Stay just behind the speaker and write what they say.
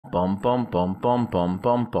Bum bum bum bum bum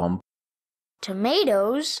bum bum.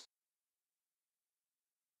 Tomatoes?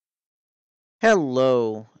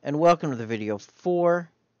 Hello, and welcome to the video for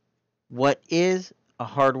what is a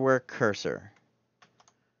hardware cursor.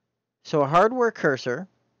 So a hardware cursor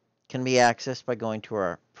can be accessed by going to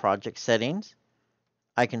our project settings.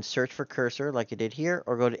 I can search for cursor like I did here,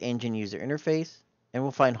 or go to engine user interface, and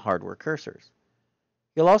we'll find hardware cursors.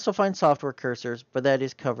 You'll also find software cursors, but that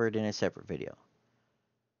is covered in a separate video.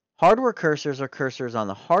 Hardware cursors are cursors on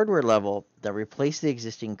the hardware level that replace the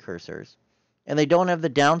existing cursors, and they don't have the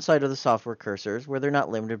downside of the software cursors where they're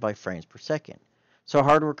not limited by frames per second. So a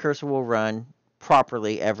hardware cursor will run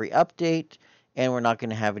properly every update, and we're not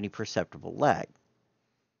going to have any perceptible lag.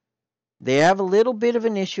 They have a little bit of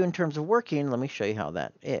an issue in terms of working. Let me show you how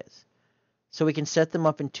that is. So we can set them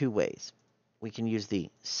up in two ways. We can use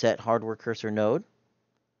the set hardware cursor node,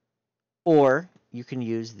 or you can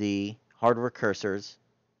use the hardware cursors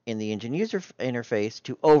in the engine user interface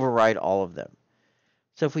to override all of them.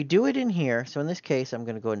 So if we do it in here, so in this case, I'm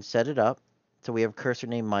going to go ahead and set it up. So we have a cursor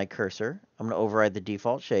named my cursor. I'm going to override the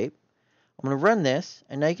default shape. I'm going to run this,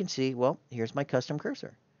 and now you can see, well, here's my custom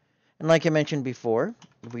cursor. And like I mentioned before,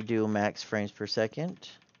 if we do max frames per second,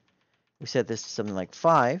 we set this to something like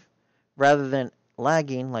 5. Rather than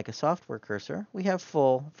lagging like a software cursor, we have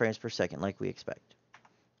full frames per second like we expect.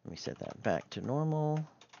 Let me set that back to normal,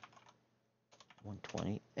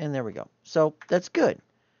 120, and there we go. So that's good.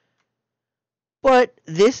 But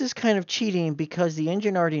this is kind of cheating because the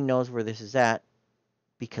engine already knows where this is at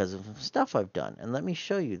because of stuff I've done. And let me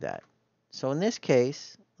show you that. So in this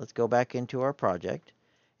case, let's go back into our project.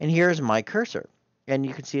 And here's my cursor. And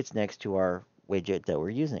you can see it's next to our widget that we're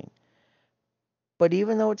using. But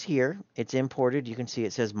even though it's here, it's imported. You can see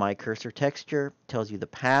it says my cursor texture. It tells you the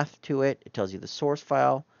path to it. It tells you the source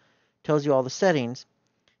file. It tells you all the settings.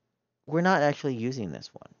 We're not actually using this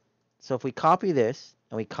one. So if we copy this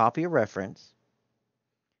and we copy a reference,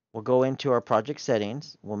 we'll go into our project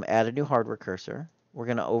settings. We'll add a new hardware cursor. We're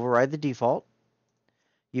going to override the default.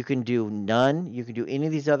 You can do none. You can do any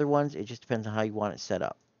of these other ones. It just depends on how you want it set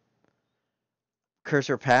up.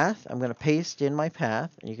 Cursor path. I'm going to paste in my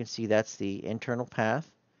path. And you can see that's the internal path.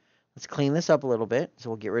 Let's clean this up a little bit. So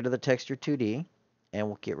we'll get rid of the texture 2D. And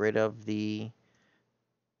we'll get rid of the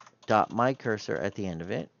 .my cursor at the end of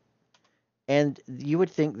it. And you would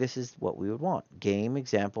think this is what we would want. Game,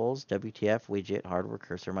 examples, WTF, widget, hardware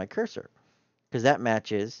cursor, my cursor. Because that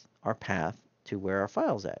matches our path to where our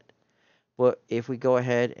file's at. Well, if we go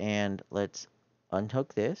ahead and let's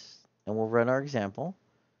unhook this, and we'll run our example,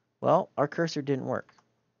 well, our cursor didn't work.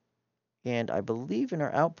 And I believe in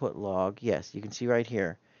our output log, yes, you can see right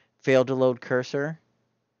here, failed to load cursor.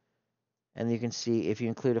 And you can see if you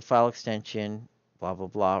include a file extension, blah, blah,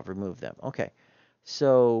 blah, remove them. Okay,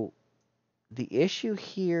 so the issue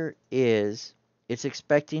here is it's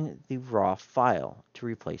expecting the raw file to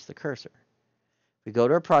replace the cursor. We go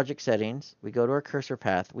to our project settings, we go to our cursor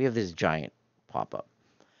path, we have this giant pop-up.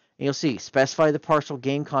 And you'll see, specify the partial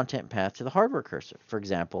game content path to the hardware cursor. For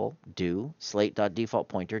example, do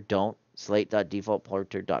slate.defaultPointer, don't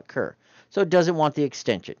slate.defaultPointer.cur. So it doesn't want the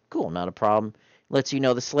extension. Cool, not a problem. Lets you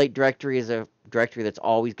know the slate directory is a directory that's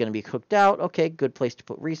always going to be cooked out. Okay, good place to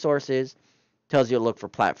put resources. Tells you to look for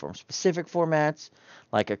platform-specific formats,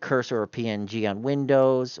 like a cursor or PNG on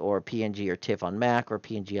Windows, or PNG or TIFF on Mac, or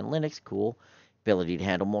PNG on Linux. Cool. Ability to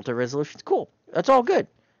handle multi-resolutions. Cool. That's all good.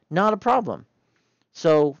 Not a problem.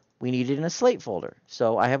 So we need it in a Slate folder.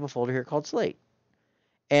 So I have a folder here called Slate.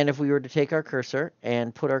 And if we were to take our cursor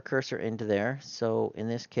and put our cursor into there, so in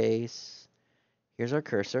this case, here's our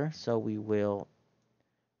cursor. So we will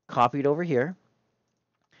copy it over here.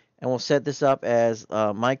 And we'll set this up as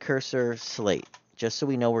my cursor Slate, just so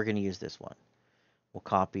we know we're going to use this one. We'll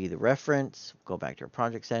copy the reference, go back to our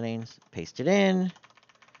project settings, paste it in,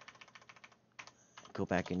 go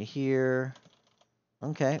back into here.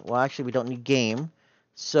 Okay, well, actually, we don't need game.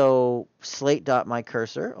 So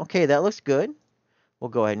slate.mycursor. Okay, that looks good.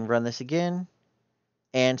 We'll go ahead and run this again,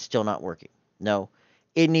 and still not working. No,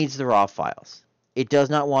 it needs the raw files. It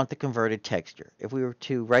does not want the converted texture. If we were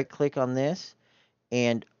to right-click on this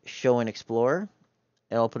and show in Explorer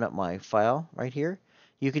and open up my file right here,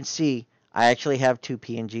 you can see I actually have two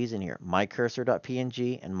PNGs in here,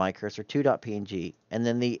 mycursor.png and mycursor2.png, and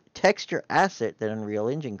then the texture asset that Unreal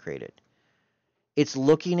Engine created. It's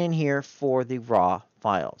looking in here for the raw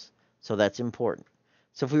files, so that's important.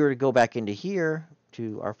 So if we were to go back into here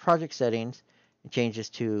to our project settings and change this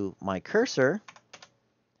to my cursor,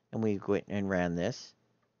 and we went and ran this,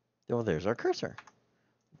 well, there's our cursor.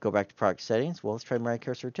 Go back to project settings. Well, let's try my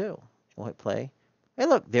cursor too. We'll hit play. Hey,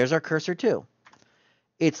 look, there's our cursor too.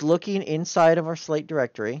 it's looking inside of our slate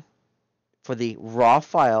directory for the raw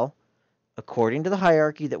file according to the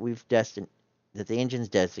hierarchy that that the engine's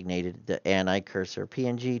designated, the ANI cursor,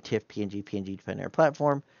 PNG, TIFF, PNG, PNG, depending on our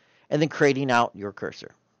platform, and then creating out your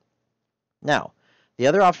cursor. Now, the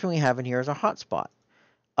other option we have in here is our hotspot.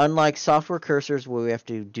 Unlike software cursors where we have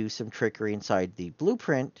to do some trickery inside the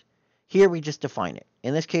blueprint, here we just define it.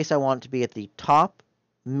 In this case, I want it to be at the top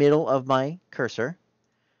middle of my cursor.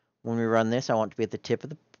 When we run this, I want it to be at the tip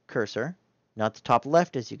of the cursor, not the top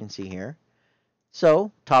left as you can see here.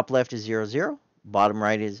 So top left is 0, 0, bottom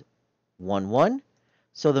right is 1, 1.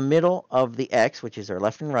 So the middle of the X, which is our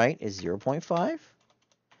left and right, is 0.5.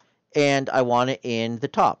 And I want it in the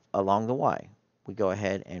top along the Y. We go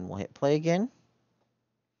ahead and we'll hit play again.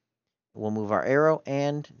 We'll move our arrow,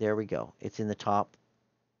 and there we go. It's in the top,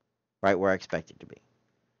 right where I expect it to be.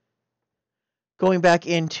 Going back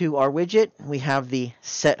into our widget, we have the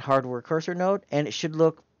set hardware cursor node, and it should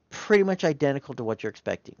look pretty much identical to what you're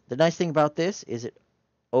expecting. The nice thing about this is it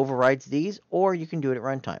overrides these, or you can do it at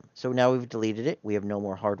runtime. So now we've deleted it. We have no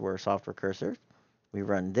more hardware or software cursors. We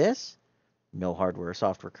run this. No hardware or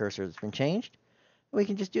software cursor has been changed. We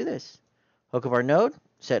can just do this. Hook up our node,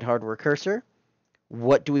 set hardware cursor.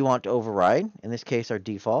 What do we want to override? In this case, our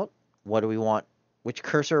default. What do we want? Which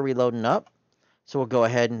cursor are we loading up? So we'll go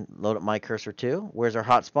ahead and load up my cursor too. Where's our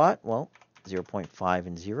hotspot? Well, 0.5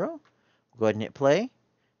 and 0. We'll go ahead and hit play.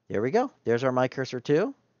 There we go. There's our my cursor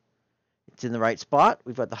too. It's in the right spot.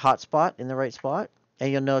 We've got the hotspot in the right spot.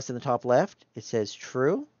 And you'll notice in the top left, it says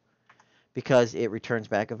true because it returns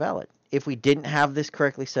back a valid. If we didn't have this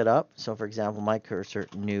correctly set up, so for example, my cursor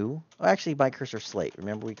new, actually my cursor slate.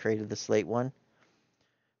 Remember we created the slate one?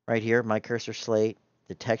 Right here, my cursor slate,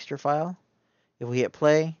 the texture file. If we hit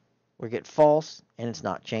play, we get false, and it's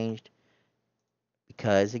not changed.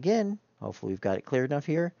 Because again, hopefully we've got it clear enough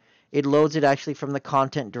here. It loads it actually from the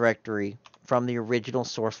content directory from the original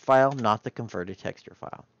source file, not the converted texture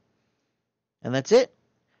file. And that's it.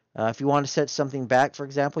 If you want to set something back, for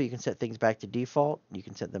example, you can set things back to default. You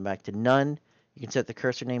can set them back to none. You can set the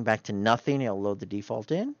cursor name back to nothing. It'll load the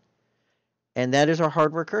default in. And that is our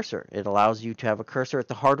hardware cursor. It allows you to have a cursor at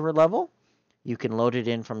the hardware level. You can load it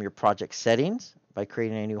in from your project settings by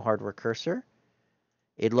creating a new hardware cursor.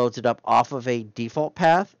 It loads it up off of a default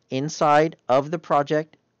path inside of the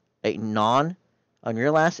project, a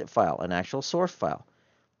non-Unreal Asset file, an actual source file.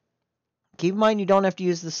 Keep in mind you don't have to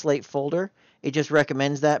use the slate folder. It just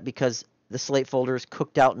recommends that because the slate folder is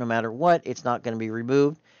cooked out no matter what. It's not going to be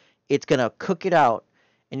removed. It's going to cook it out.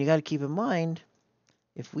 And you got to keep in mind,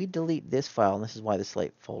 if we delete this file, and this is why the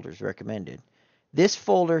slate folder is recommended, this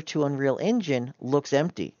folder to Unreal Engine looks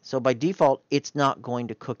empty. So by default, it's not going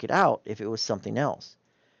to cook it out if it was something else.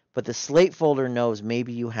 But the slate folder knows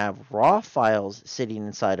maybe you have raw files sitting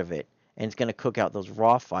inside of it, and it's going to cook out those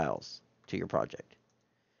raw files to your project.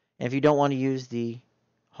 And if you don't want to use the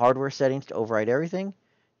hardware settings to override everything,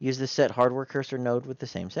 use the set hardware cursor node with the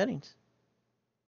same settings.